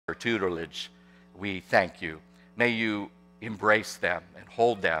tutelage, we thank you. May you embrace them and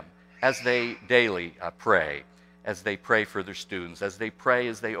hold them as they daily pray, as they pray for their students, as they pray,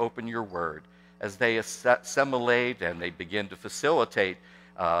 as they open your word, as they assimilate and they begin to facilitate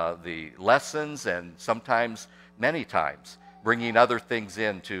the lessons, and sometimes, many times, bringing other things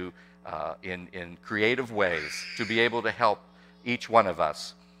in creative ways to be able to help each one of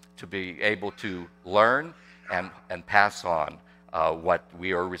us to be able to learn and pass on what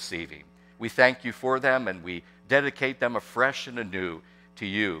we are receiving. We thank you for them, and we dedicate them afresh and anew to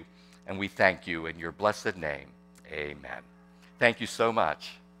you, and we thank you in your blessed name. Amen. Thank you so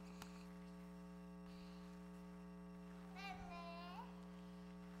much.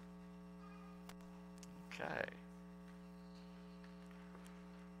 Okay.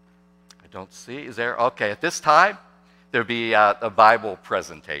 I don't see. Is there? Okay, at this time, there'll be a Bible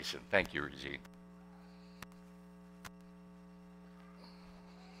presentation. Thank you, Regine.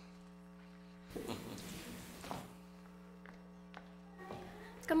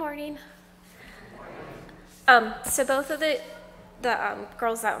 Good morning. So both of the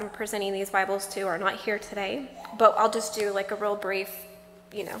girls that I'm presenting these Bibles to are not here today, but I'll just do like a real brief,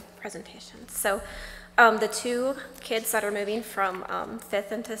 presentation. So the two kids that are moving from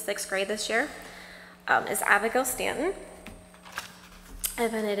 5th into 6th grade this year is Abigail Stanton,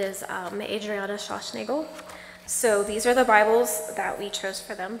 and then it is Adriana Schlossnagel. So these are the Bibles that we chose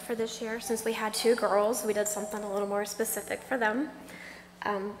for them for this year. Since we had two girls, we did something a little more specific for them.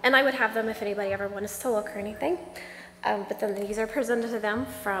 And I would have them if anybody ever wants to look or anything. But then these are presented to them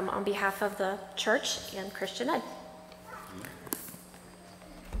on behalf of the church and Christian Ed.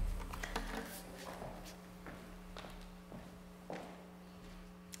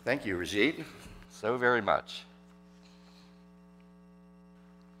 Thank you, Regine, so very much.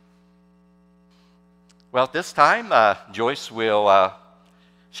 Well, at this time, Joyce will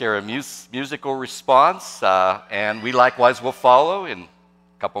share a musical response, and we likewise will follow in a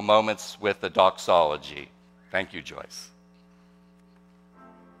couple moments with the doxology. Thank you, Joyce.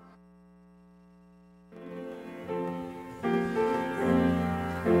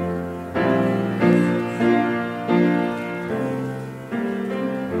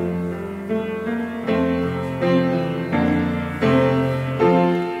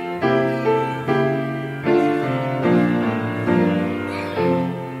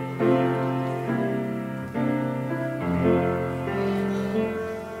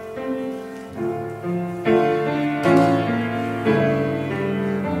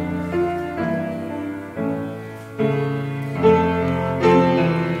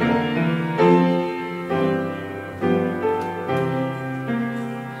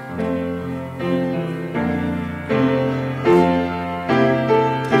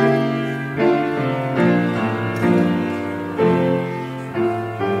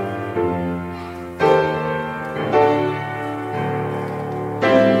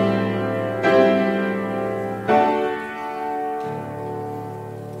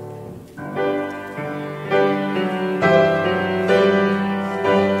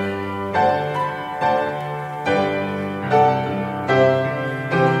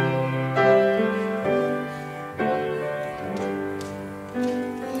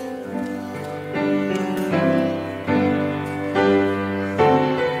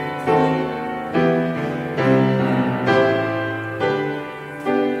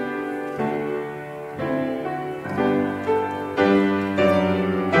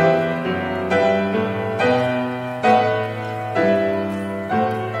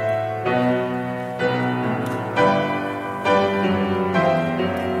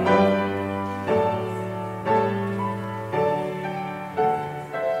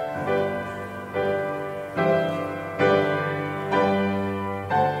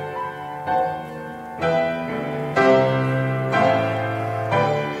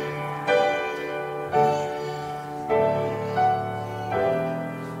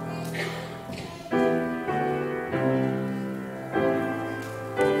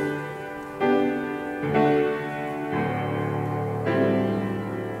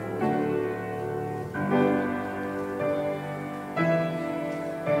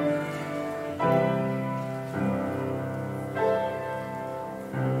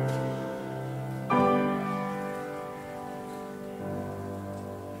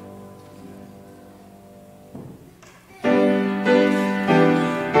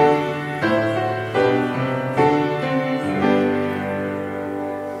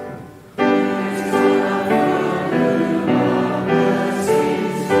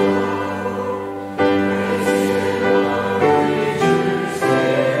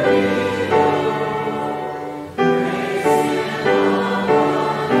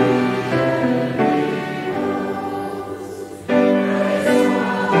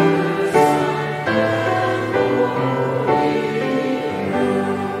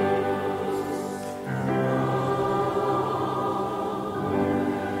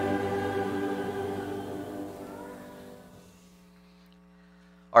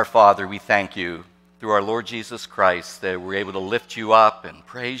 Our Father, we thank you through our Lord Jesus Christ that we're able to lift you up and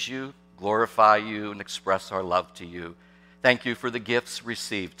praise you, glorify you, and express our love to you. Thank you for the gifts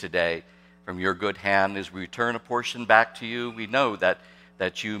received today from your good hand. As we return a portion back to you, we know that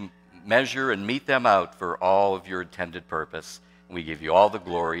you measure and meet them out for all of your intended purpose. We give you all the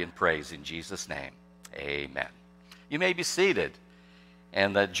glory and praise in Jesus' name. Amen. You may be seated.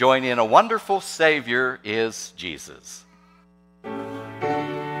 And join in a wonderful Savior is Jesus.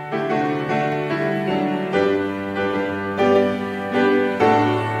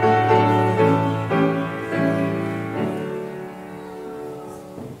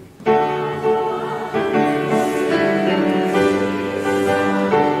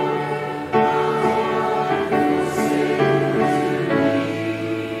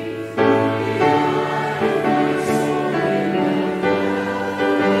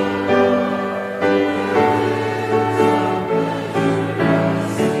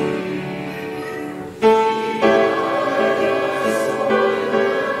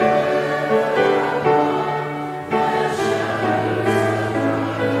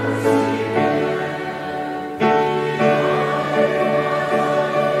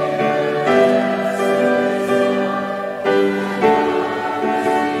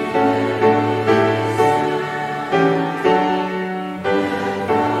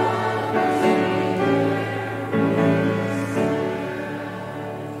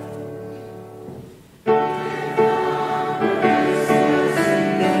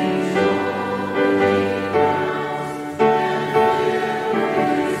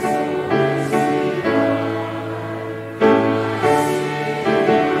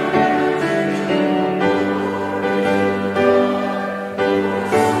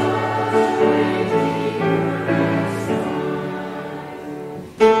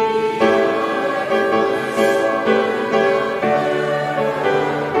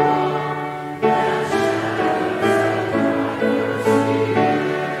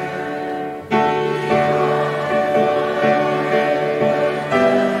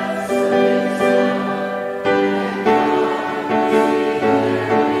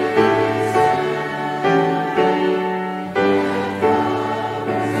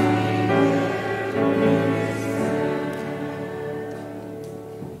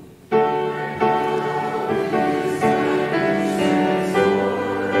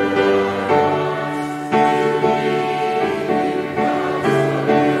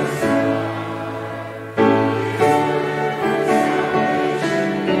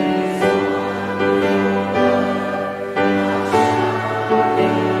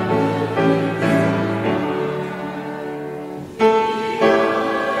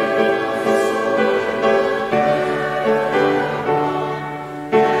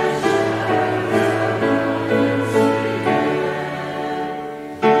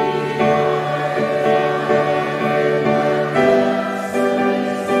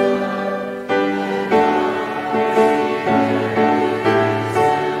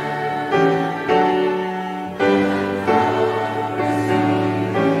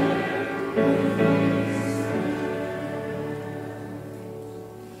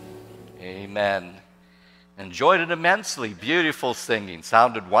 Amen. Enjoyed it immensely. Beautiful singing.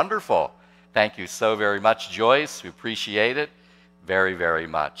 Sounded wonderful. Thank you so very much, Joyce. We appreciate it very, very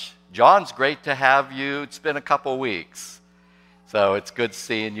much. John's great to have you. It's been a couple weeks. So it's good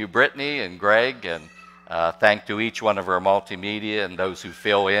seeing you, Brittany and Greg, and thank to each one of our multimedia and those who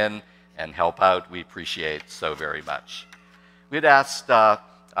fill in and help out. We appreciate so very much. We'd asked,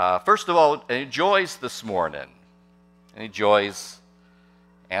 first of all, any joys this morning? Any joys?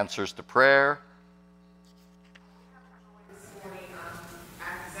 Answers to prayer? This morning,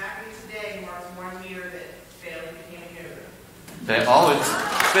 exactly today marks 1 year that Bailey became a yoga. Oh,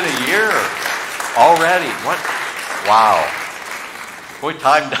 it's been a year already. What? Wow. Boy,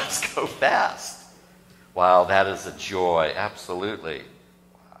 time does go fast. Wow, that is a joy. Absolutely.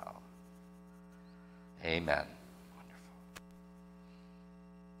 Wow. Amen.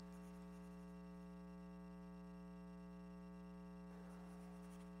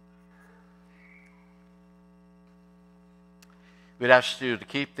 We'd ask you to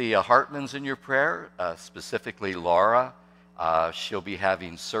keep the Hartmans in your prayer, specifically Laura. She'll be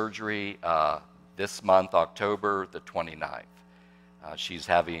having surgery this month, October the 29th. She's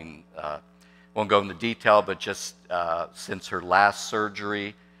having, won't go into detail, but just since her last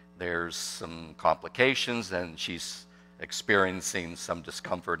surgery, there's some complications and she's experiencing some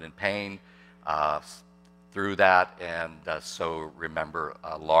discomfort and pain through that. And so remember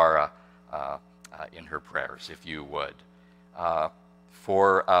Laura in her prayers, if you would.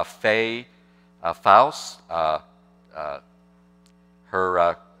 For Faye Faust,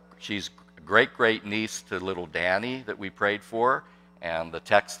 She's a great niece to little Danny that we prayed for, and the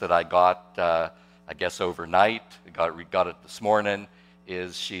text that I got, I guess overnight, we got it this morning,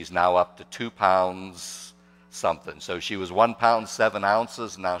 is she's now up to 2 pounds something. So she was 1 pound 7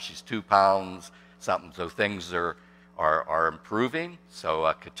 ounces, now she's 2 pounds something. So things are improving.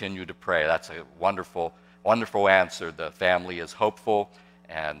 So continue to pray. That's a wonderful answer. The family is hopeful,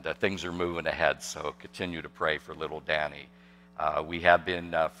 and things are moving ahead. So continue to pray for little Danny. We have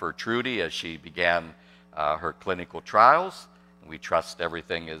been for Trudy as she began her clinical trials. We trust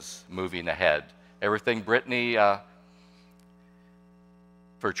everything is moving ahead. Everything, Brittany,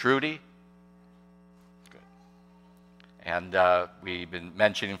 for Trudy? Good. And we've been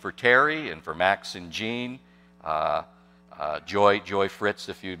mentioning for Terry and for Max and Jean. Joy Fritz,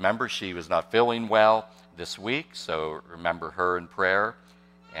 if you remember, she was not feeling well this week, so remember her in prayer.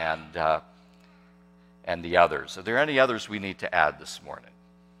 And the others. Are there any others we need to add this morning?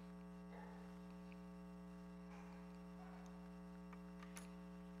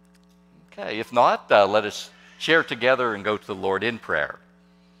 Okay, if not, let us share together and go to the Lord in prayer.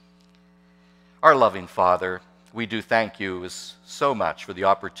 Our loving Father, we do thank you so much for the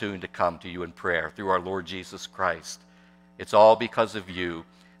opportunity to come to you in prayer through our Lord Jesus Christ. It's all because of you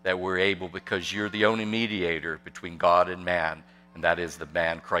that we're able, because you're the only mediator between God and man, and that is the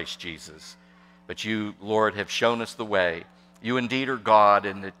man Christ Jesus. But you, Lord, have shown us the way. You indeed are God,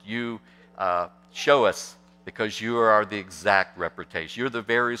 and that you show us, because you are the exact representation. You're the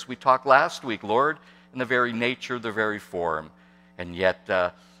very, as we talked last week, Lord, in the very nature, the very form. And yet,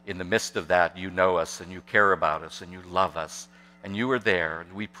 in the midst of that, you know us, and you care about us, and you love us, and you are there.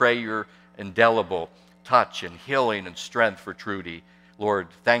 And we pray your indelible touch and healing and strength for Trudy. Lord,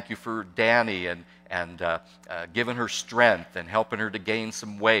 thank you for Danny and giving her strength and helping her to gain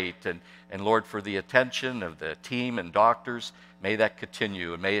some weight. And Lord, for the attention of the team and doctors, may that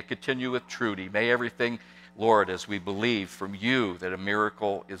continue. And may it continue with Trudy. May everything, Lord, as we believe from you that a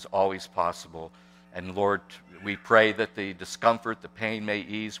miracle is always possible. And Lord, we pray that the discomfort, the pain may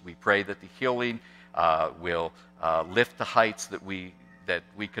ease. We pray that the healing will lift the heights that we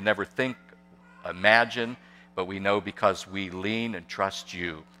could never think, imagine, but we know because we lean and trust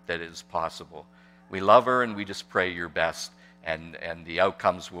you that it is possible. We love her, and we just pray your best, and the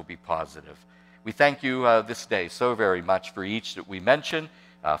outcomes will be positive. We thank you this day so very much for each that we mentioned,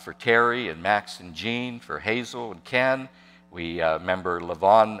 for Terry and Max and Jean, for Hazel and Ken. We remember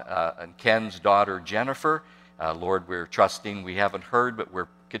Levon and Ken's daughter, Jennifer. Lord, we're trusting. We haven't heard, but we're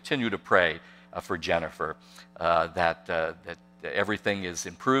continue to pray for Jennifer, that everything is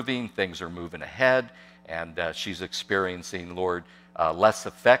improving, things are moving ahead, and she's experiencing, Lord, less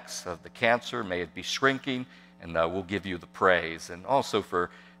effects of the cancer. May it be shrinking, and we'll give you the praise. And also for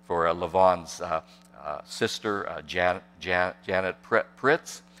Levon's sister, Janet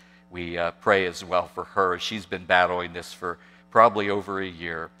Pritz, we pray as well for her. She's been battling this for probably over a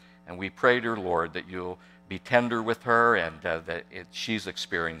year, and we pray, dear Lord, that you'll be tender with her, and that she's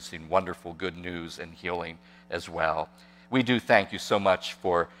experiencing wonderful good news and healing as well. We do thank you so much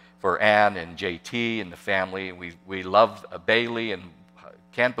for Ann and JT and the family. We love Bailey, and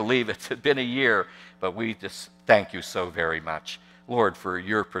can't believe it's been a year, but we just thank you so very much, Lord, for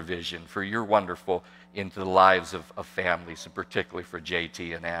your provision, for your wonderful into the lives of families, and particularly for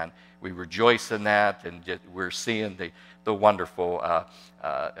JT and Ann. We rejoice in that, and we're seeing the wonderful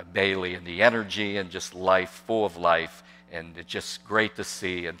Bailey and the energy and just life, full of life, and it's just great to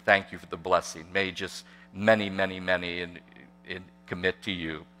see, and thank you for the blessing. May just many commit to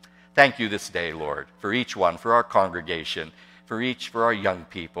you. Thank you this day, Lord, for each one, for our congregation, for our young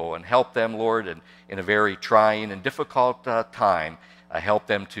people, and help them, Lord, in a very trying and difficult time. Help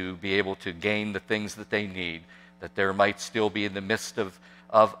them to be able to gain the things that they need, that there might still be in the midst of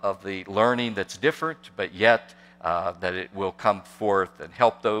the learning that's different, but yet that it will come forth, and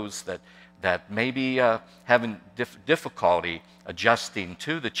help those that may be having difficulty adjusting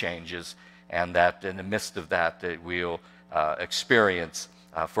to the changes, and that in the midst of that we'll experience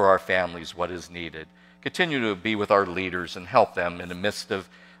for our families what is needed. Continue to be with our leaders and help them in the midst of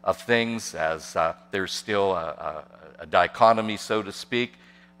things, as there's still a dichotomy, so to speak.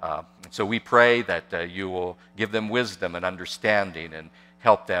 So we pray that you will give them wisdom and understanding, and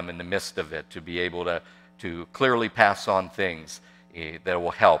help them in the midst of it to be able to clearly pass on things that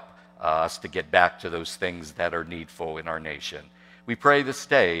will help us to get back to those things that are needful in our nation. We pray this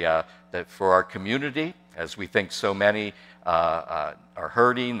day that for our community, as we think so many are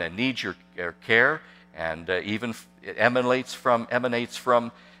hurting and need your care, and even it emanates from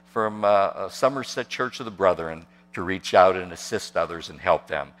Somerset Church of the Brethren to reach out and assist others and help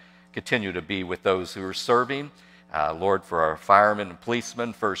them. Continue to be with those who are serving, Lord, for our firemen and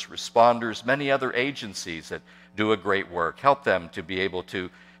policemen, first responders, many other agencies that do a great work. Help them to be able to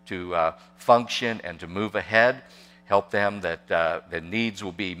function and to move ahead. Help them that the needs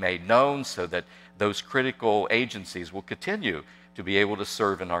will be made known so that those critical agencies will continue to be able to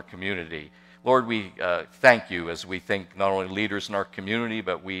serve in our community. Lord, we thank you as we think not only leaders in our community,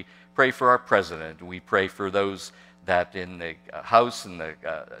 but we pray for our president. We pray for those that in the House and the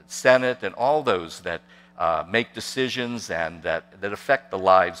Senate and all those that make decisions and that affect the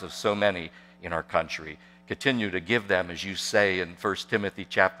lives of so many in our country. Continue to give them, as you say in 1 Timothy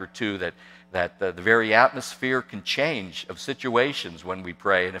chapter 2, that the very atmosphere can change of situations when we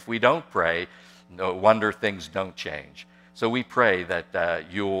pray. And if we don't pray, no wonder things don't change. So we pray that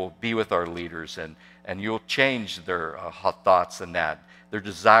you'll be with our leaders and you'll change their thoughts and their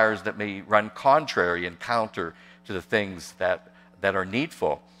desires that may run contrary and counter to the things that are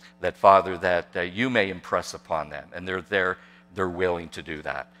needful, that, Father, that you may impress upon them. And they're willing to do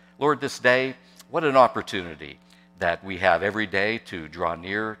that. Lord, this day, what an opportunity that we have every day to draw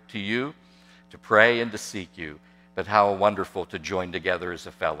near to you, to pray and to seek you, but how wonderful to join together as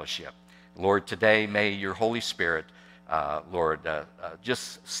a fellowship. Lord, today may your Holy Spirit, Lord,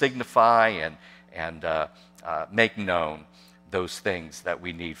 just signify and make known those things that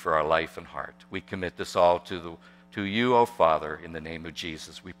we need for our life and heart. We commit this all to you, O Father, in the name of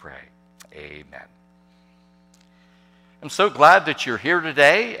Jesus we pray. Amen. I'm so glad that you're here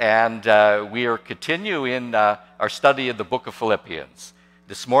today, and we are continuing our study of the book of Philippians.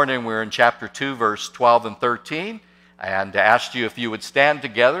 This morning we're in chapter 2, verse 12 and 13, and I asked you if you would stand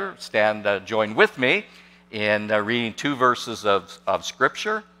together, join with me in reading two verses of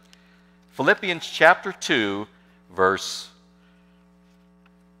Scripture. Philippians chapter 2, verse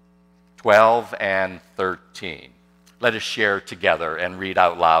 12 and 13. Let us share together and read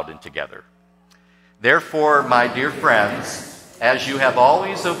out loud and together. Therefore, my dear friends, as you have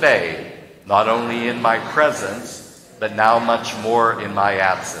always obeyed, not only in my presence, but now much more in my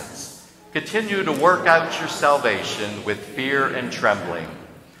absence, continue to work out your salvation with fear and trembling.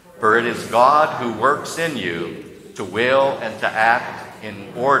 For it is God who works in you to will and to act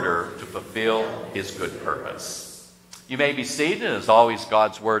in order to fulfill his good purpose. You may be seated, and as always,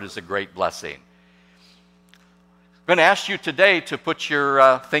 God's word is a great blessing. I'm going to ask you today to put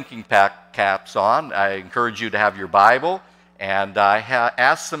your thinking caps on. I encourage you to have your Bible, and I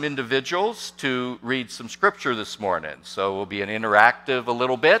asked some individuals to read some scripture this morning. So it will be an interactive a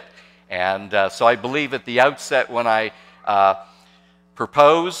little bit, and so I believe at the outset when I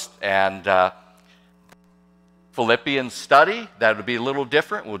proposed and Philippians study, that would be a little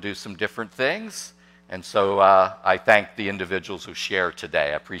different. We'll do some different things, and so I thank the individuals who share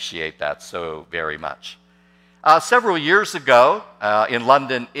today. I appreciate that so very much. Several years ago, in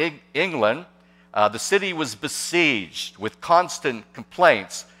London, England, the city was besieged with constant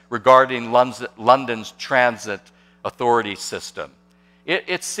complaints regarding London's transit authority system.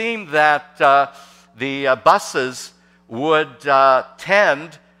 It seemed that the buses would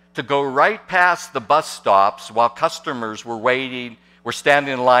tend to go right past the bus stops while customers were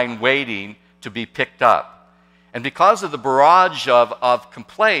standing in line waiting to be picked up. And because of the barrage of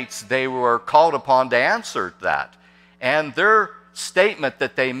complaints, they were called upon to answer that. And their statement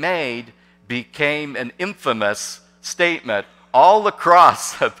that they made became an infamous statement all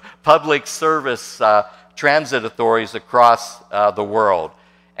across public service transit authorities across the world.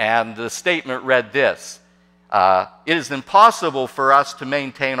 And the statement read this: it is impossible for us to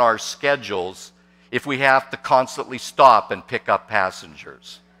maintain our schedules if we have to constantly stop and pick up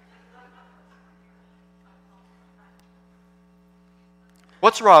passengers.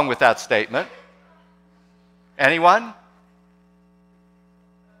 What's wrong with that statement? Anyone?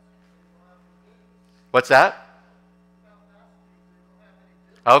 What's that?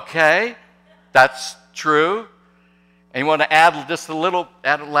 Okay, that's true. And you want to add just a little,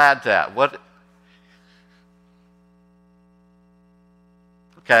 add to that. What?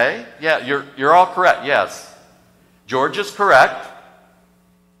 Okay, yeah, you're all correct, yes. George is correct.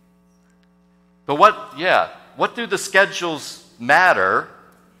 But what do the schedules matter?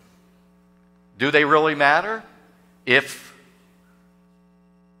 Do they really matter if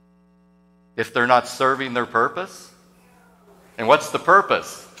they're not serving their purpose? And what's the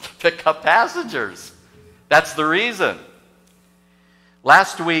purpose? To pick up passengers. That's the reason.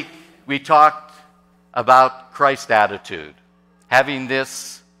 Last week we talked about Christ's attitude, having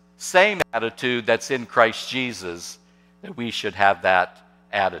this same attitude that's in Christ Jesus, that we should have that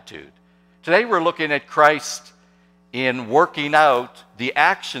attitude. Today we're looking at Christ in working out the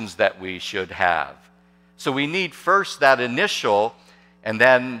actions that we should have. So we need first that initial, and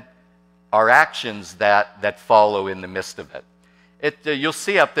then are actions that follow in the midst of it. You'll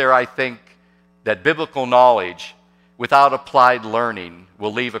see up there, I think, that biblical knowledge without applied learning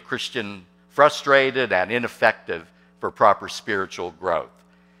will leave a Christian frustrated and ineffective for proper spiritual growth.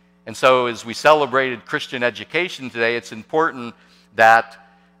 And so as we celebrated Christian education today, it's important that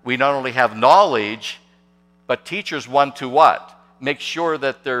we not only have knowledge, but teachers want to what? Make sure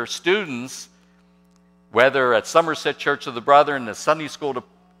that their students, whether at Somerset Church of the Brethren, the Sunday school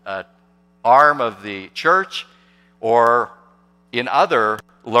arm of the church, or in other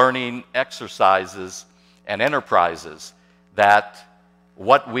learning exercises and enterprises, that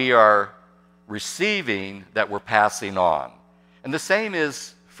what we are receiving, that we're passing on. And the same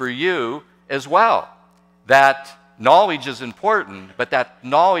is for you as well, that knowledge is important, but that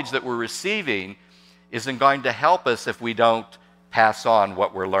knowledge that we're receiving isn't going to help us if we don't pass on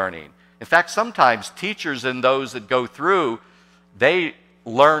what we're learning. In fact, sometimes teachers and those that go through, they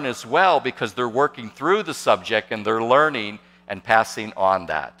learn as well because they're working through the subject and they're learning and passing on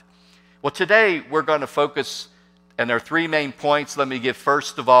that. Well, today we're going to focus, and there are three main points. Let me give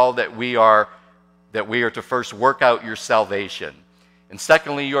first of all that we are to first work out your salvation. And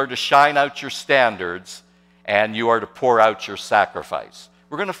secondly, you are to shine out your standards, and you are to pour out your sacrifice.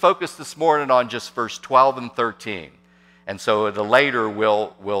 We're going to focus this morning on just verse 12 and 13. And so later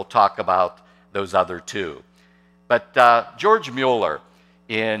we'll talk about those other two. But George Mueller,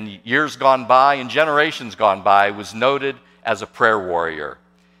 in years gone by, in generations gone by, was noted as a prayer warrior.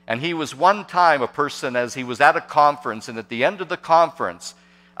 And he was one time a person, as he was at a conference, and at the end of the conference,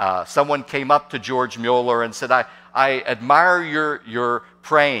 someone came up to George Mueller and said, I admire your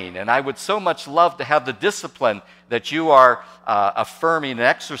praying, and I would so much love to have the discipline that you are affirming and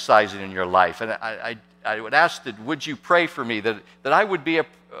exercising in your life. And I would ask that, would you pray for me, that I would be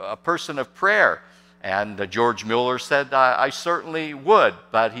a person of prayer? And George Mueller said, I certainly would.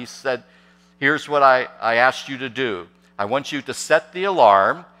 But he said, here's what I asked you to do. I want you to set the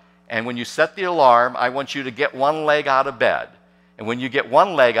alarm, and when you set the alarm, I want you to get one leg out of bed. And when you get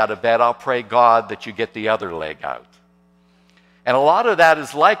one leg out of bed, I'll pray God that you get the other leg out. And a lot of that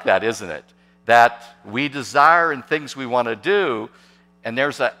is like that, isn't it? That we desire and things we want to do, and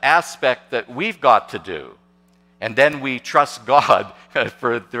there's an aspect that we've got to do. And then we trust God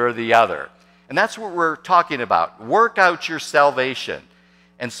for the other. And that's what we're talking about. Work out your salvation.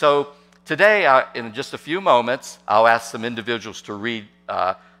 And so today, in just a few moments, I'll ask some individuals to read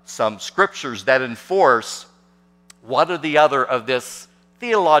some scriptures that enforce one or the other of this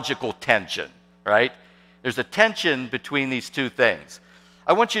theological tension, right? There's a tension between these two things.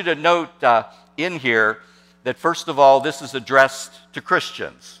 I want you to note in here that, first of all, this is addressed to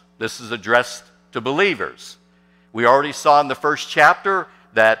Christians. This is addressed to believers. We already saw in the first chapter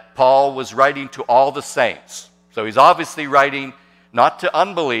that Paul was writing to all the saints. So he's obviously writing not to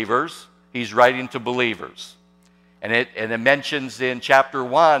unbelievers, he's writing to believers. And it mentions in chapter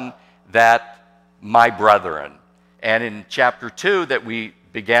 1 that my brethren. And in chapter 2 that we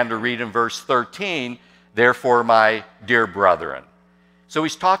began to read in verse 13, therefore my dear brethren. So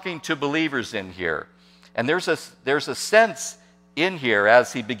he's talking to believers in here. And there's a sense in here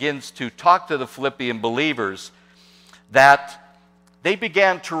as he begins to talk to the Philippian believers that they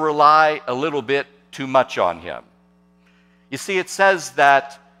began to rely a little bit too much on him. You see, it says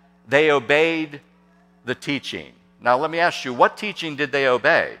that they obeyed the teaching. Now let me ask you, what teaching did they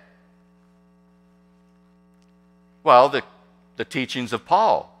obey? Well, the teachings of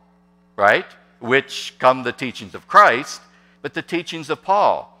Paul, right? Which come the teachings of Christ, but the teachings of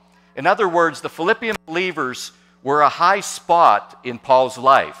Paul. In other words, the Philippian believers were a high spot in Paul's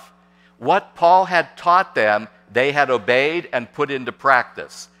life. What Paul had taught them, they had obeyed and put into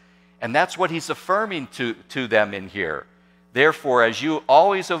practice. And that's what he's affirming to them in here. Therefore, as you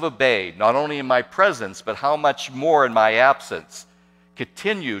always have obeyed, not only in my presence, but how much more in my absence,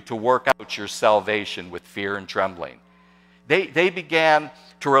 continue to work out your salvation with fear and trembling. They began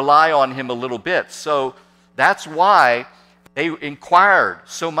to rely on him a little bit. So that's why they inquired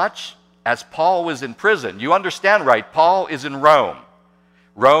so much as Paul was in prison. You understand, right? Paul is in Rome.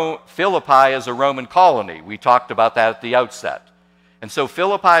 Philippi is a Roman colony. We talked about that at the outset. And so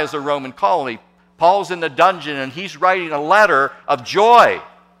Philippi is a Roman colony. Paul's in the dungeon, and he's writing a letter of joy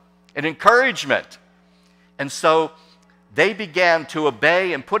and encouragement. And so they began to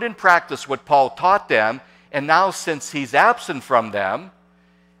obey and put in practice what Paul taught them. And now, since he's absent from them,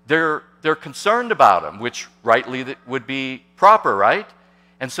 they're concerned about him, which rightly would be proper, right?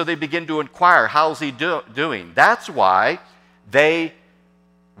 And so they begin to inquire, how's he doing? That's why they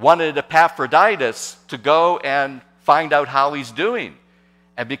wanted Epaphroditus to go and find out how he's doing.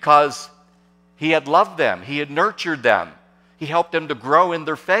 And because he had loved them, he had nurtured them, he helped them to grow in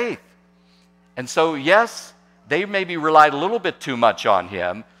their faith. And so, yes, they maybe relied a little bit too much on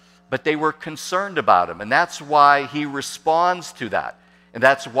him, but they were concerned about him. And that's why he responds to that. And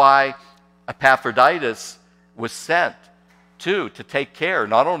that's why Epaphroditus was sent to take care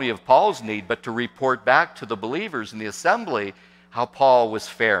not only of Paul's need, but to report back to the believers in the assembly how Paul was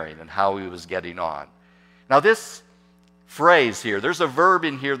faring and how he was getting on. Now this phrase here, there's a verb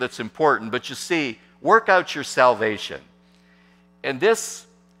in here that's important, but you see, work out your salvation. And this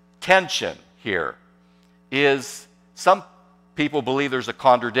tension here is, some people believe there's a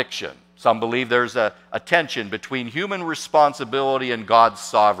contradiction. Some believe there's a tension between human responsibility and God's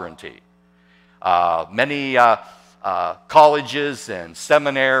sovereignty. Many colleges and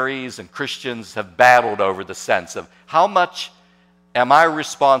seminaries and Christians have battled over the sense of how much am I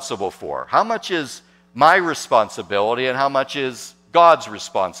responsible for? How much is my responsibility and how much is God's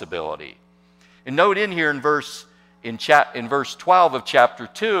responsibility? And note in here in verse 12 of chapter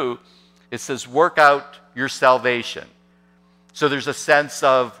 2, it says, work out your salvation. So there's a sense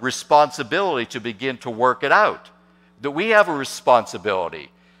of responsibility to begin to work it out. That we have a responsibility,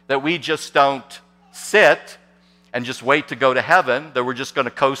 that we just don't sit and just wait to go to heaven, that we're just going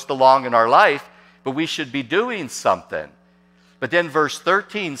to coast along in our life, but we should be doing something. But then verse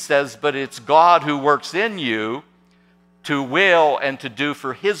 13 says, but it's God who works in you to will and to do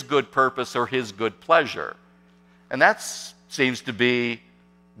for his good purpose or his good pleasure. And that seems to be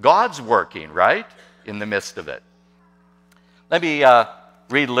God's working, right, in the midst of it. Let me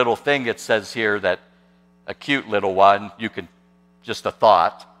read a little thing it says here, that a cute little one, just a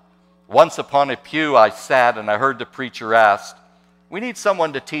thought. Once upon a pew I sat and I heard the preacher ask, we need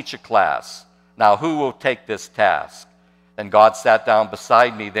someone to teach a class. Now who will take this task? And God sat down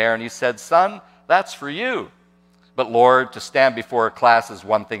beside me there and he said, son, that's for you. But Lord, to stand before a class is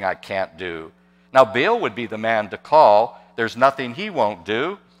one thing I can't do. Now Bill would be the man to call. There's nothing he won't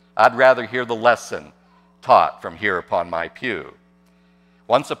do. I'd rather hear the lesson taught from here upon my pew.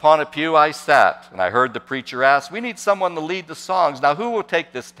 Once upon a pew I sat, and I heard the preacher ask, we need someone to lead the songs. Now who will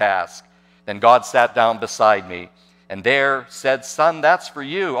take this task? Then God sat down beside me, and there said, son, that's for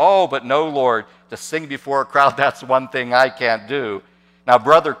you. Oh, but no, Lord, to sing before a crowd, that's one thing I can't do. Now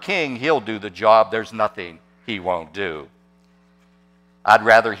Brother King, he'll do the job. There's nothing he won't do. I'd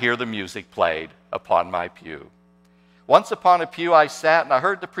rather hear the music played upon my pew. Once upon a pew I sat, and I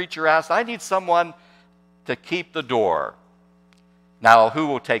heard the preacher ask, I need someone to keep the door. Now who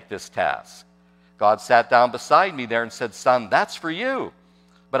will take this task? God sat down beside me there and said, son, that's for you.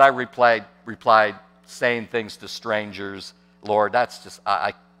 But I replied, saying things to strangers, Lord, that's just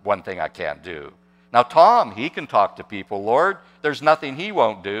one thing I can't do. Now Tom, he can talk to people. Lord, there's nothing he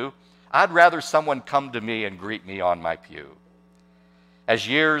won't do. I'd rather someone come to me and greet me on my pew. As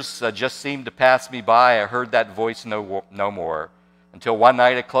years just seemed to pass me by, I heard that voice no more, until one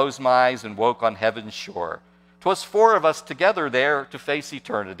night I closed my eyes and woke on heaven's shore. 'Twas 4 of us together there to face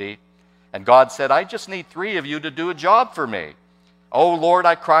eternity, and God said, I just need 3 of you to do a job for me. Oh, Lord,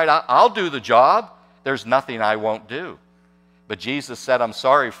 I cried, I'll do the job. There's nothing I won't do. But Jesus said, I'm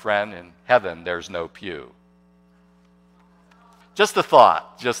sorry, friend, in heaven there's no pew. Just a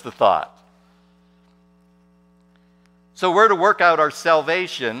thought, just a thought. So we're to work out our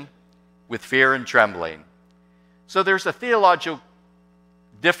salvation with fear and trembling. So there's a theological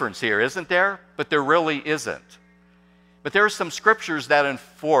difference here, isn't there? But there really isn't. But there are some scriptures that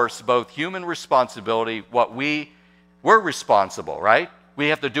enforce both human responsibility, what we're responsible, right? We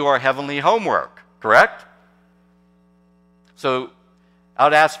have to do our heavenly homework, correct? So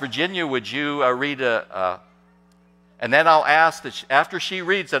I'd ask Virginia, would you read and then I'll ask that after she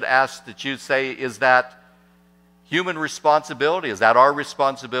reads it, ask that you say, is that human responsibility? Is that our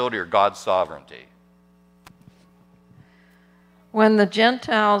responsibility or God's sovereignty? When the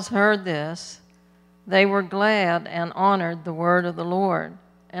Gentiles heard this, they were glad and honored the word of the Lord,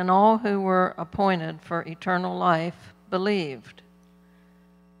 and all who were appointed for eternal life believed.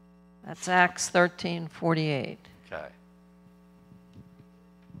 That's Acts 13:48. Okay.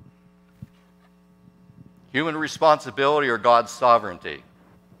 Human responsibility or God's sovereignty?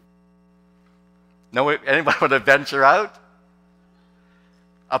 No, anybody want to venture out?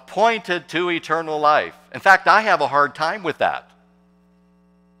 Appointed to eternal life. In fact, I have a hard time with that.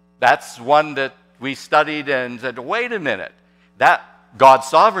 That's one that we studied and said, wait a minute. That God's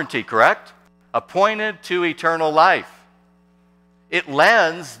sovereignty, correct? Appointed to eternal life. It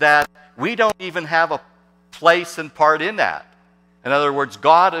lends that we don't even have a place and part in that. In other words,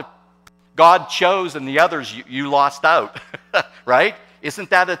 God chose and the others you lost out, right?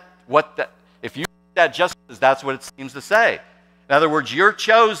 Isn't that if you read that just as that's what it seems to say. In other words, you're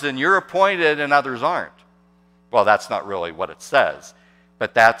chosen, you're appointed, and others aren't. Well, that's not really what it says,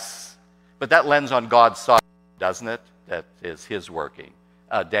 but that's But that lands on God's side, doesn't it? That is his working.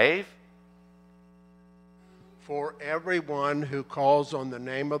 Dave? For everyone who calls on the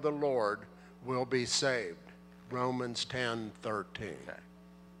name of the Lord will be saved. Romans 10:13. Okay.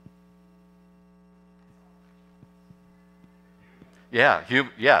 Yeah,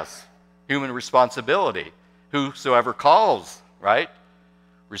 yes, human responsibility. Whosoever calls, right?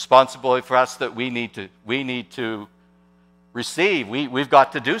 Responsibility for us that we need to receive. We've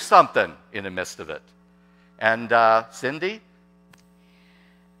got to do something in the midst of it. And Cindy?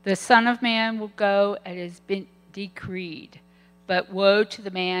 The Son of Man will go as has been decreed, but woe to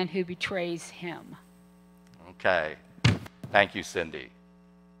the man who betrays him. Okay. Thank you, Cindy.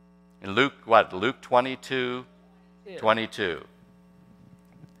 In Luke, what? Luke 22? 22.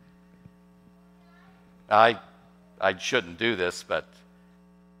 I shouldn't do this, but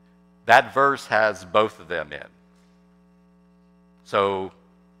that verse has both of them in. So,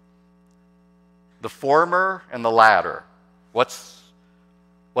 the former and the latter. What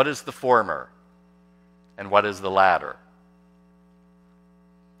is the former? And what is the latter?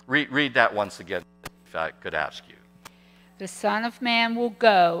 Read that once again, if I could ask you. The Son of Man will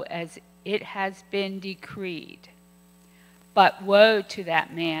go as it has been decreed, but woe to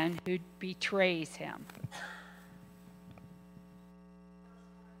that man who betrays him.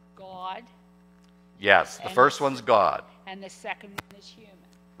 God. Yes, the first one's God. And the second one is human.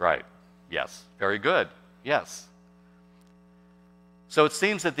 Right. Yes. Very good. Yes. So it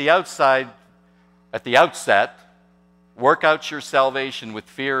seems at the outset, work out your salvation with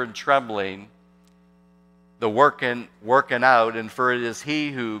fear and trembling, the working out, and for it is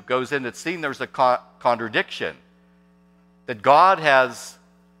he who goes in. It seems there's a contradiction. That God has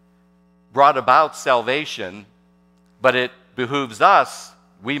brought about salvation, but it behooves us,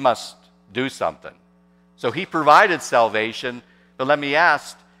 we must do something. So he provided salvation, but let me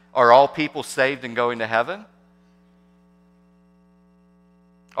ask, are all people saved and going to heaven?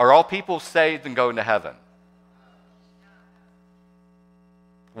 Are all people saved and going to heaven?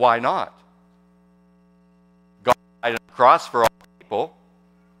 Why not? God died on the cross for all people.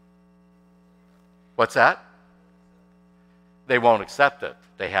 What's that? They won't accept it.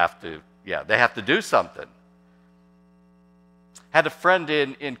 They have to do something. Had a friend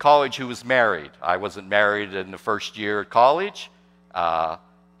in college who was married. I wasn't married in the first year at college,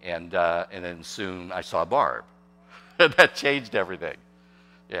 and then soon I saw Barb. That changed everything.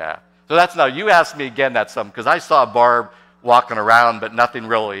 Yeah. So that's now, you asked me again that something, because I saw Barb walking around, but nothing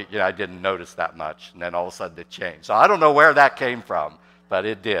really, I didn't notice that much. And then all of a sudden it changed. So I don't know where that came from, but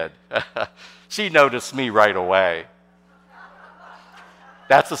it did. She noticed me right away.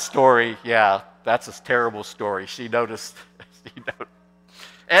 That's a story, yeah. That's a terrible story. She noticed.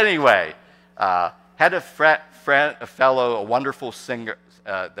 Anyway, had a wonderful singer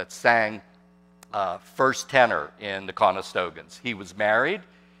that sang first tenor in the Conostogans. He was married,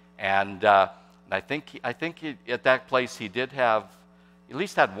 and I think at that place he did have, at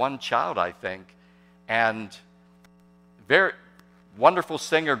least had one child, I think, and very wonderful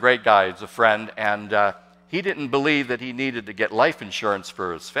singer, great guy. He's a friend, and he didn't believe that he needed to get life insurance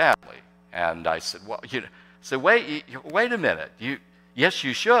for his family. And I said, well, wait a minute. Yes,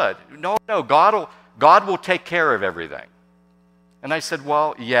 you should. No, God will take care of everything. And I said,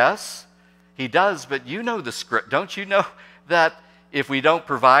 well, yes, he does, but you know the script. Don't you know that if we don't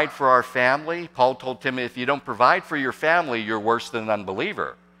provide for our family, Paul told Timothy, if you don't provide for your family, you're worse than an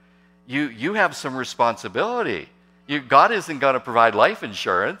unbeliever. You have some responsibility. God isn't going to provide life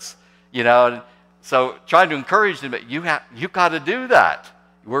insurance, So trying to encourage them, but you got to do that.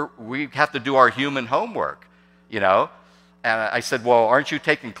 We have to do our human homework, And I said, well, aren't you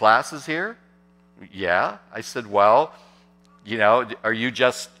taking classes here? Yeah. I said, well, are you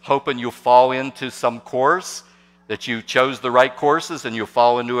just hoping you'll fall into some course, that you chose the right courses and you'll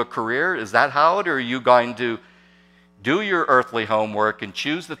fall into a career? Is that how it, or are you going to do your earthly homework and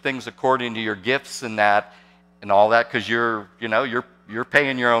choose the things according to your gifts and all that, because you're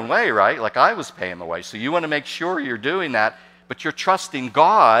paying your own way, right? Like I was paying my way. So you want to make sure you're doing that, but you're trusting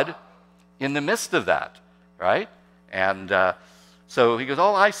God in the midst of that, right? And so he goes,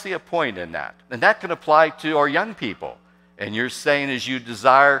 oh, I see a point in that. And that can apply to our young people. And you're saying as you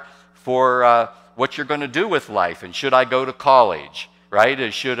desire for what you're going to do with life, and should I go to college,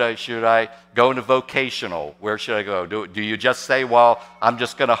 right? Should I go into vocational? Where should I go? Do you just say, well, I'm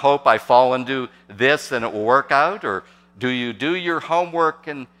just going to hope I fall into this and it will work out? Or do you do your homework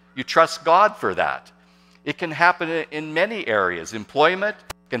and you trust God for that? It can happen in many areas. Employment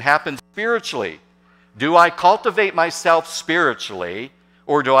can happen spiritually. Do I cultivate myself spiritually,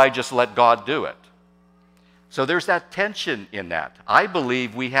 or do I just let God do it? So there's that tension in that. I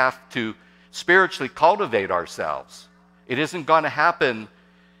believe we have to spiritually cultivate ourselves. It isn't going to happen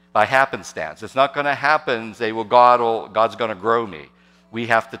by happenstance. It's not going to happen and say, well, God's going to grow me. We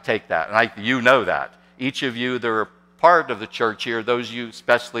have to take that. And you know that. Each of you that are part of the church here, those of you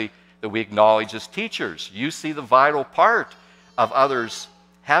especially that we acknowledge as teachers, you see the vital part of others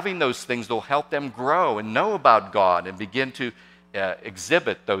having those things that will help them grow and know about God and begin to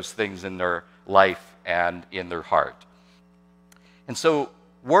exhibit those things in their life and in their heart. And so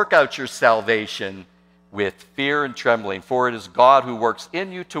work out your salvation with fear and trembling, for it is God who works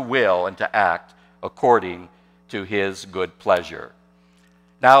in you to will and to act according to his good pleasure.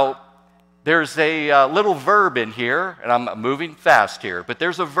 Now, there's a little verb in here, and I'm moving fast here, but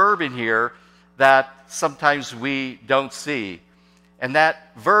there's a verb in here that sometimes we don't see. And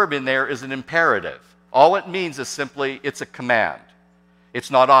that verb in there is an imperative. All it means is simply, it's a command.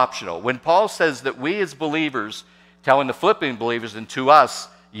 It's not optional. When Paul says that we as believers, telling the Philippian believers and to us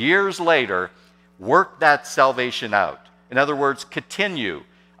years later, work that salvation out. In other words, continue.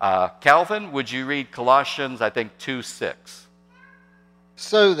 Calvin, would you read Colossians, I think, 2:6?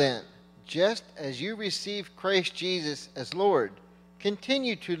 So then, just as you received Christ Jesus as Lord,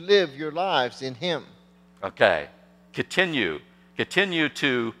 continue to live your lives in him. Okay. Continue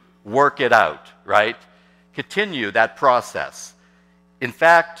to work it out, right? Continue that process. In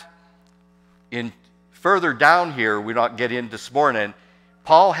fact, further down here, we don't get in this morning,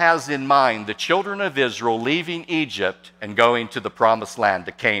 Paul has in mind the children of Israel leaving Egypt and going to the promised land,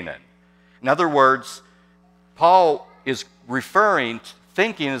 to Canaan. In other words, Paul is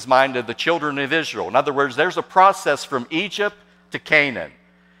thinking in his mind of the children of Israel. In other words, there's a process from Egypt to Canaan,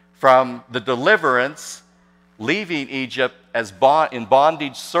 from the deliverance, leaving Egypt as in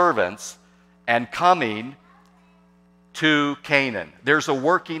bondage servants, and coming to Canaan. There's a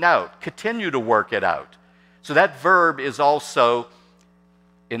working out. Continue to work it out. So that verb is also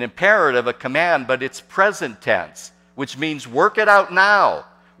an imperative, a command, but it's present tense, which means work it out now.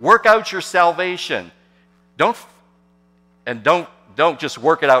 Work out your salvation. Don't just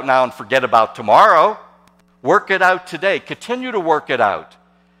work it out now and forget about tomorrow. Work it out today. Continue to work it out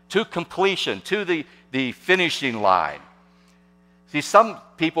to completion, to the finishing line. See, some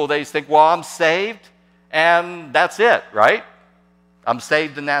people, they think, well, I'm saved and that's it, right? I'm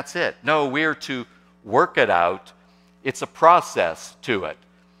saved and that's it. No, we're to work it out. It's a process to it.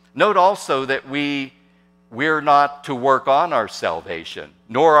 Note also that we're not to work on our salvation,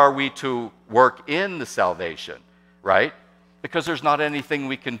 nor are we to work in the salvation, right? Because there's not anything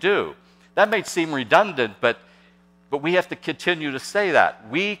we can do. That may seem redundant, but we have to continue to say that.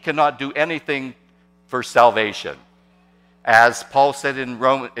 We cannot do anything for salvation. As Paul said in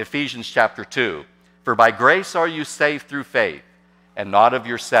Ephesians chapter 2, for by grace are you saved through faith, and not of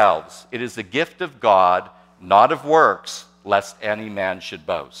yourselves. It is the gift of God, not of works, lest any man should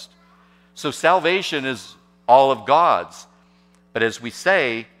boast. So salvation is all of God's. But as we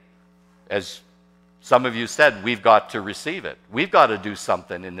say, as some of you said, we've got to receive it. We've got to do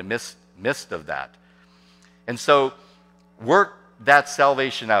something in the midst of that. And so work that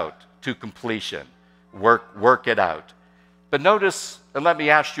salvation out to completion. Work it out. But notice, and let me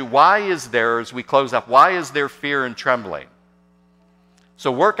ask you, why is there, as we close up, why is there fear and trembling?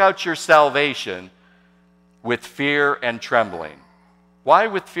 So work out your salvation with fear and trembling. Why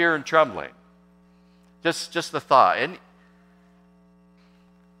with fear and trembling? Just the thought. And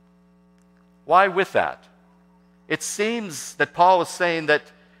why with that? It seems that Paul is saying that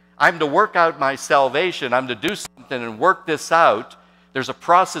I'm to work out my salvation. I'm to do something and work this out. There's a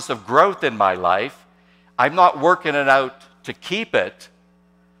process of growth in my life. I'm not working it out to keep it.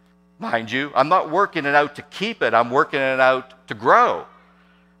 Mind you, I'm not working it out to keep it. I'm working it out to grow,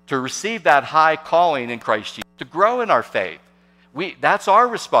 to receive that high calling in Christ Jesus, to grow in our faith. That's our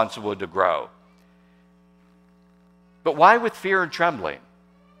responsibility, to grow. But why with fear and trembling?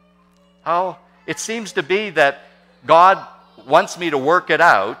 Oh, it seems to be that God wants me to work it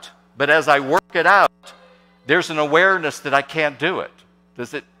out, but as I work it out, there's an awareness that I can't do it.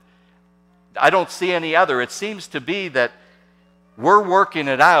 I don't see any other. It seems to be that we're working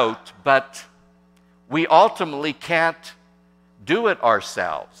it out, but we ultimately can't do it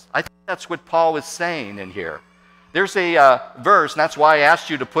ourselves. I think that's what Paul is saying in here. There's a verse, and that's why I asked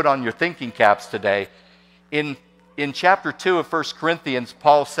you to put on your thinking caps today. In chapter 2 of 1 Corinthians,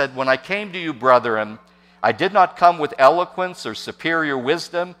 Paul said, when I came to you, brethren, I did not come with eloquence or superior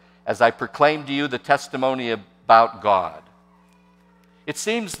wisdom, as I proclaimed to you the testimony about God. It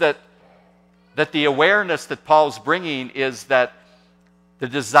seems that the awareness that Paul's bringing is that the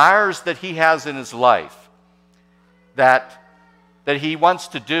desires that he has in his life, that he wants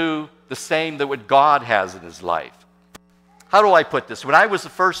to do the same that what God has in his life. how do I put this? When I was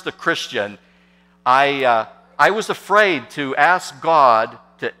first a Christian, I was afraid to ask God,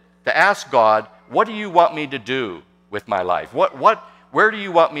 to ask God, what do you want me to do with my life? Where do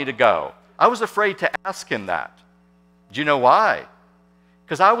you want me to go? I was afraid to ask him that. Do you know why?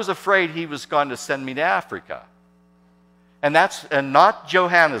 Because I was afraid he was going to send me to Africa. And not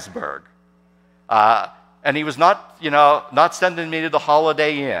Johannesburg. And he was not sending me to the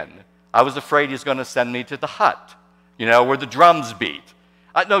Holiday Inn. I was afraid he's going to send me to the hut, where the drums beat.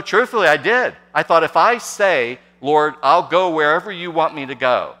 No, truthfully, I did. I thought, if I say, Lord, I'll go wherever you want me to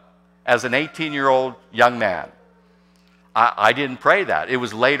go, as an 18-year-old young man, I didn't pray that. It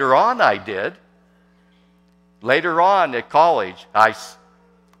was later on I did. Later on at college,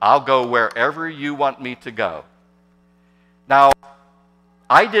 I'll go wherever you want me to go. Now,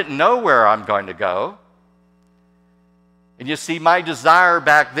 I didn't know where I'm going to go. And you see, my desire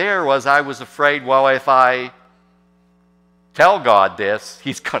back there was, I was afraid, well, if I tell God this,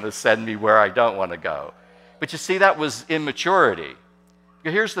 he's going to send me where I don't want to go. But you see, that was immaturity.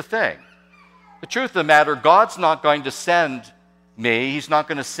 Here's the thing. The truth of the matter, God's not going to send me, he's not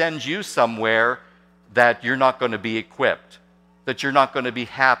going to send you somewhere that you're not going to be equipped, that you're not going to be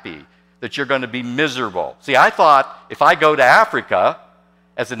happy, that you're going to be miserable. See, I thought if I go to Africa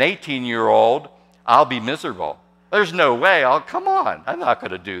as an 18-year-old, I'll be miserable. There's no way. Come on, I'm not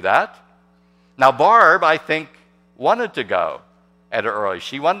going to do that. Now, Barb, I think, wanted to go at an early.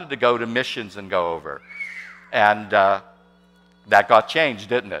 She wanted to go to missions and go over. And that got changed,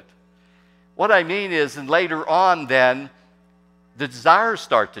 didn't it? What I mean is, and later on then, the desires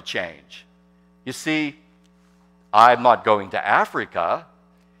start to change. You see, I'm not going to Africa,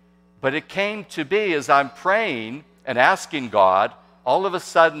 but it came to be as I'm praying and asking God, all of a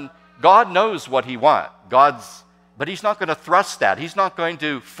sudden, God knows what he wants. But he's not going to thrust that. He's not going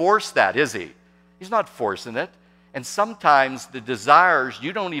to force that, is he? He's not forcing it. And sometimes the desires,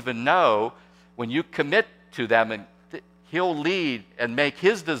 you don't even know when you commit to them, and he'll lead and make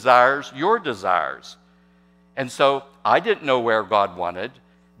his desires your desires. And so I didn't know where God wanted,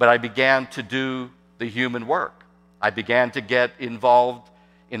 but I began to do the human work. I began to get involved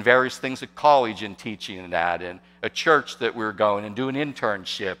in various things at college and teaching and that, and a church that we were going and do an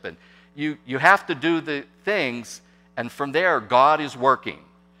internship. And you have to do the things, and from there, God is working.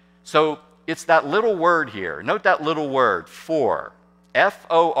 So it's that little word here. Note that little word, for.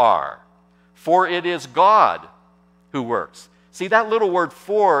 F-O-R. For it is God who works. See, that little word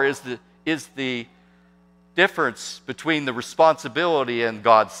for is the difference between the responsibility and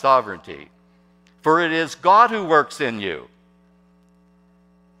God's sovereignty. For it is God who works in you.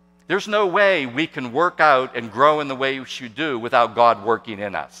 There's no way we can work out and grow in the way we should do without God working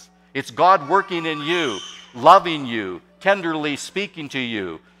in us. It's God working in you, loving you, tenderly speaking to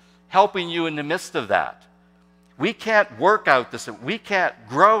you, helping you in the midst of that. We can't work out this, we can't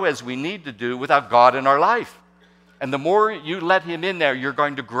grow as we need to do without God in our life. And the more you let him in there, you're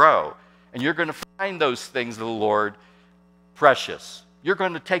going to grow. And you're going to find those things of the Lord precious. You're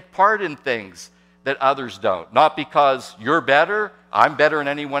going to take part in things that others don't. Not because you're better, I'm better than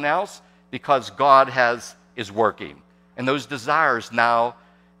anyone else, because God is working. And those desires now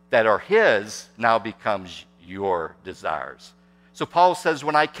that are his now becomes your desires. So Paul says,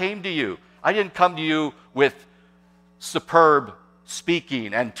 when I came to you, I didn't come to you with superb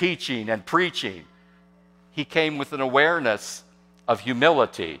speaking and teaching and preaching. He came with an awareness of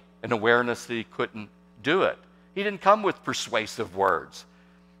humility, an awareness that he couldn't do it. He didn't come with persuasive words,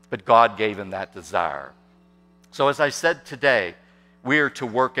 but God gave him that desire. So as I said today, we are to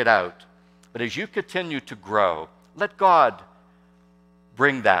work it out. But as you continue to grow, let God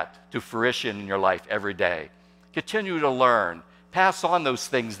bring that to fruition in your life every day. Continue to learn. Pass on those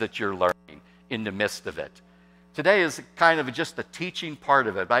things that you're learning in the midst of it. Today is kind of just a teaching part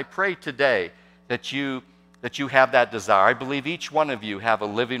of it. But I pray today that you have that desire. I believe each one of you have a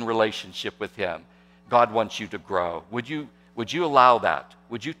living relationship with him. God wants you to grow. Would you allow that?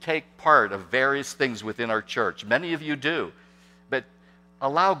 Would you take part of various things within our church? Many of you do. But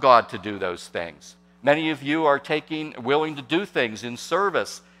allow God to do those things. Many of you are willing to do things in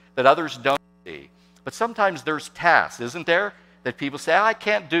service that others don't see. But sometimes there's tasks, isn't there? That people say, I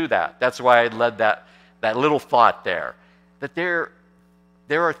can't do that. That's why I led that little thought there. That there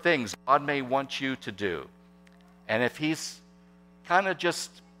are things God may want you to do. And if he's kind of just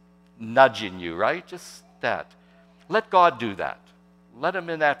nudging you, right? Just that. Let God do that. Let him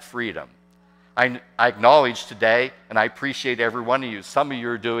in that freedom. I acknowledge today, and I appreciate every one of you. Some of you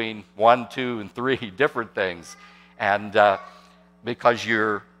are doing 1, 2, and 3 different things, and because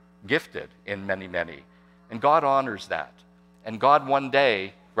you're gifted in many, many. And God honors that. And God one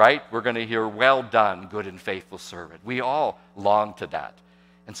day, right? We're going to hear, well done, good and faithful servant. We all long to that.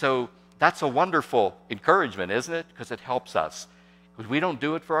 And so that's a wonderful encouragement, isn't it? Because it helps us. Because we don't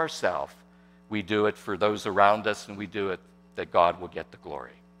do it for ourselves. We do it for those around us, and we do it that God will get the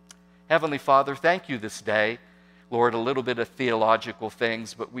glory. Heavenly Father, thank you this day. Lord, a little bit of theological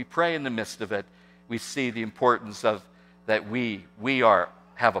things, but we pray in the midst of it, we see the importance of that we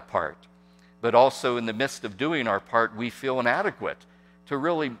have a part. But also in the midst of doing our part, we feel inadequate to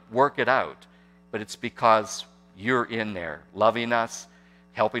really work it out. But it's because you're in there, loving us,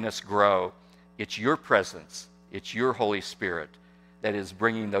 helping us grow. It's your presence, it's your Holy Spirit that is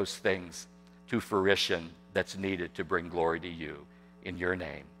bringing those things to fruition that's needed to bring glory to you. In your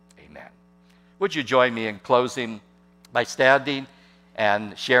name, amen. Would you join me in closing by standing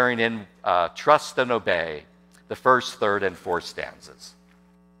and sharing in Trust and Obey, the first, third, and fourth stanzas.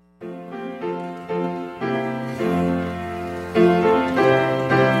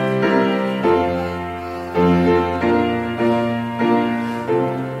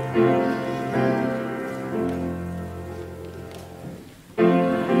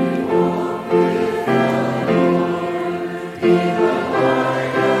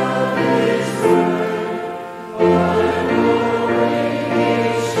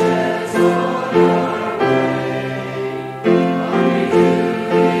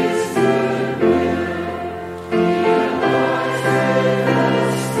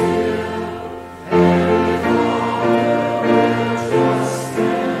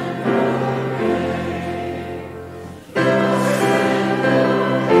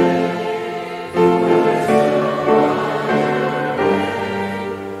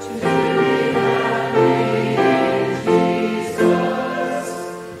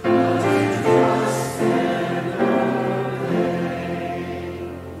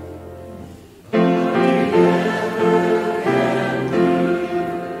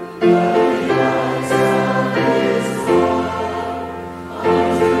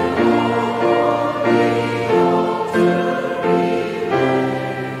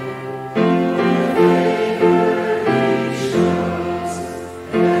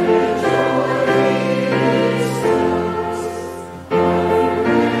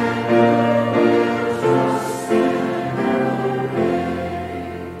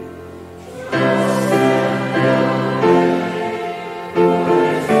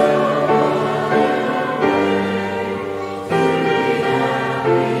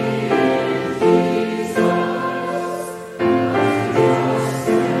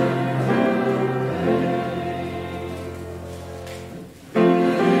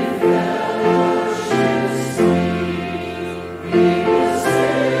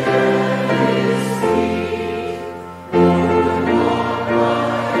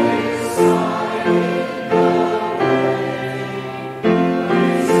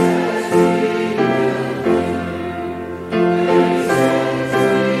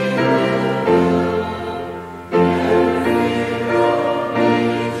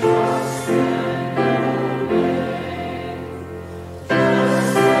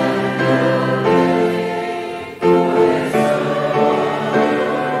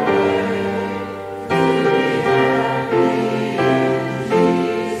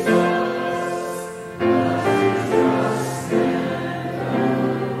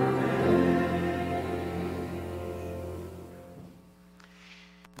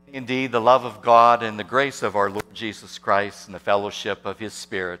 Indeed, the love of God and the grace of our Lord Jesus Christ and the fellowship of his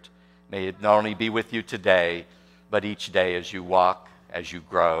Spirit may it not only be with you today, but each day as you walk, as you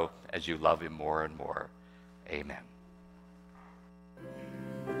grow, as you love him more and more. Amen.